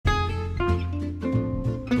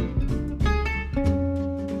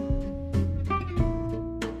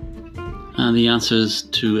And the answers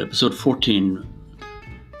to episode 14,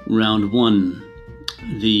 round 1.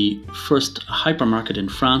 The first hypermarket in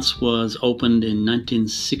France was opened in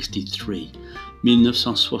 1963.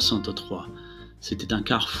 1963. C'était un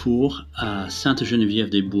carrefour à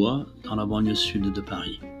Sainte-Geneviève-des-Bois, dans la banlieue sud de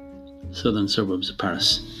Paris, southern suburbs of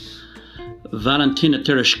Paris. Valentina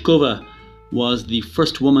Tereshkova was the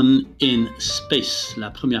first woman in space, la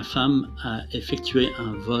première femme à effectuer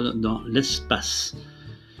un vol dans l'espace.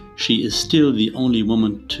 She is still the only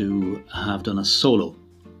woman to have done a solo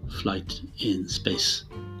flight in space.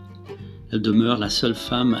 Elle demeure la seule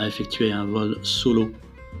femme à effectuer un vol solo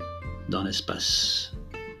dans l'espace.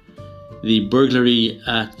 The burglary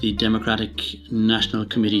at the Democratic National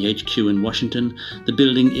Committee HQ in Washington, the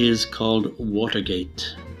building is called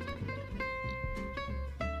Watergate.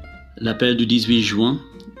 L'appel du 18 juin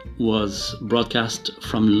was broadcast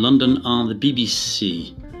from London on the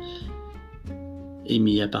BBC,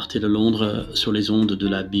 émis à partir de Londres sur les ondes de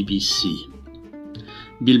la BBC.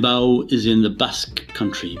 Bilbao is in the Basque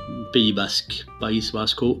Country, Pays Basque, País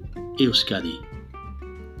Vasco, Euskadi.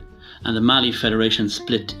 And the Mali Federation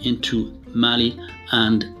split into Mali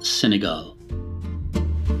and Senegal.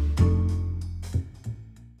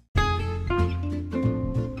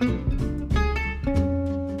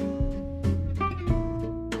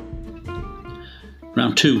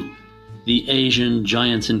 Round 2. The Asian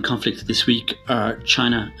giants in conflict this week are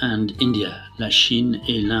China and India, la Chine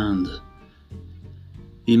et l'Inde.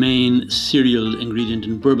 The main cereal ingredient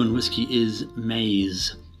in bourbon whiskey is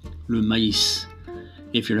maize, le maïs.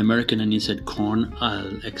 If you're American and you said corn,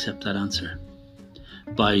 I'll accept that answer.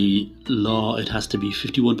 By law, it has to be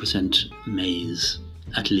 51% maize,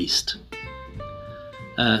 at least.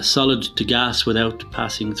 Solid to gas without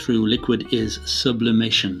passing through liquid is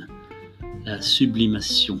sublimation, la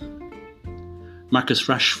sublimation. Marcus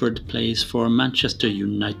Rashford plays for Manchester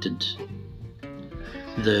United.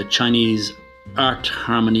 The Chinese art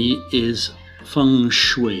harmony is feng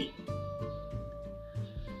shui.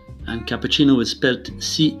 And cappuccino is spelled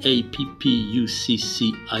C-A-P-P-U-C-C-I-N-O.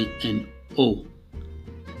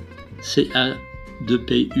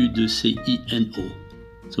 C-A-2-P-U-2-C-I-N-O.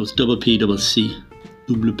 So it's double P, double C,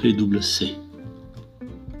 double P, double C.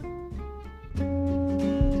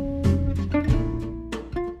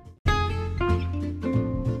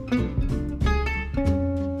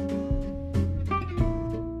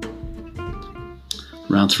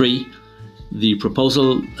 Round 3. The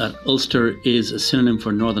proposal that Ulster is a synonym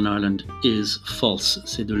for Northern Ireland is false.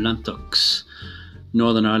 C'est de l'intox.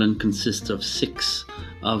 Northern Ireland consists of 6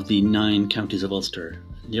 of the 9 counties of Ulster.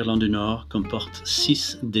 L'Irlande du Nord comporte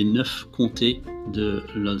 6 des 9 comtés de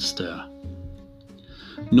l'Ulster.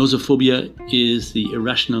 Nosophobia is the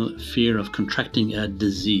irrational fear of contracting a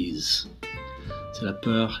disease. C'est la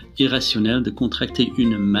peur irrationnelle de contracter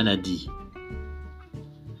une maladie.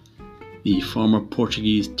 The former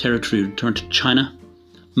Portuguese territory returned to China,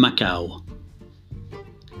 Macau.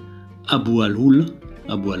 Abu al-Hul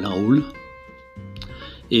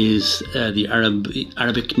is the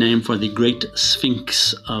Arabic name for the Great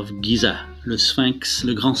Sphinx of Giza, le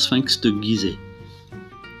Grand Sphinx de Gizeh.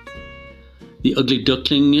 The Ugly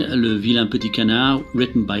Duckling, le Vilain Petit Canard,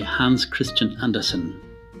 written by Hans Christian Andersen.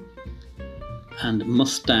 And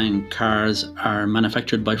Mustang cars are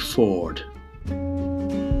manufactured by Ford.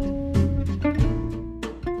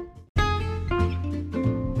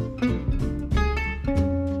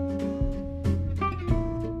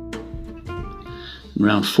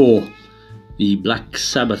 Round 4. The Black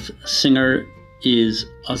Sabbath singer is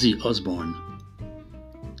Ozzy Osbourne.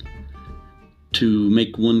 To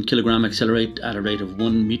make 1 kilogram accelerate at a rate of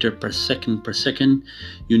 1 meter per second,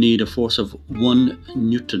 you need a force of 1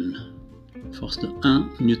 Newton. Force de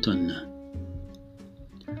 1 Newton.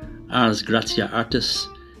 Ars Gratia Artis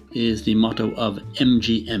is the motto of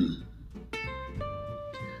MGM.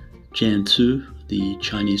 Jianzu, the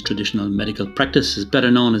Chinese traditional medical practice, is better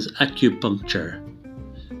known as acupuncture.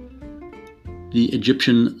 The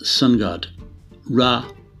Egyptian sun god, Ra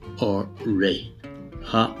or Re,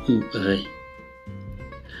 Ra ou Re.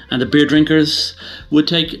 And the beer drinkers would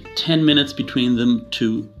take 10 minutes between them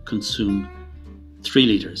to consume 3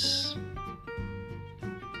 litres.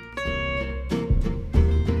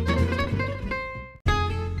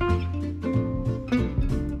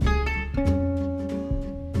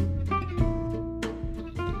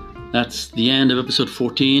 That's the end of episode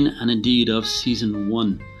 14 and indeed of season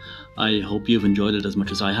 1. I hope you've enjoyed it as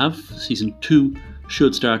much as I have. Season 2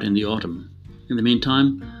 should start in the autumn. In the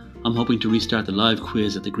meantime, I'm hoping to restart the live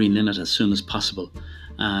quiz at the Green Linnet as soon as possible,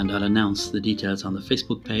 and I'll announce the details on the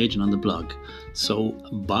Facebook page and on the blog. So,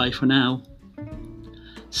 bye for now.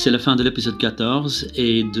 C'est la fin de l'épisode 14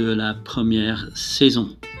 et de la première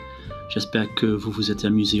saison. J'espère que vous vous êtes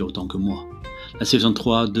amusés autant que moi. La saison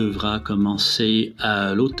 3 devra commencer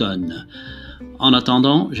à l'automne. En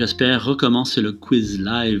attendant, j'espère recommencer le quiz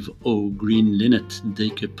live au Green Linnet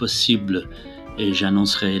dès que possible et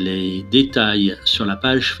j'annoncerai les détails sur la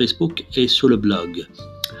page Facebook et sur le blog.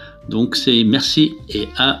 Donc c'est merci et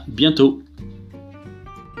à bientôt.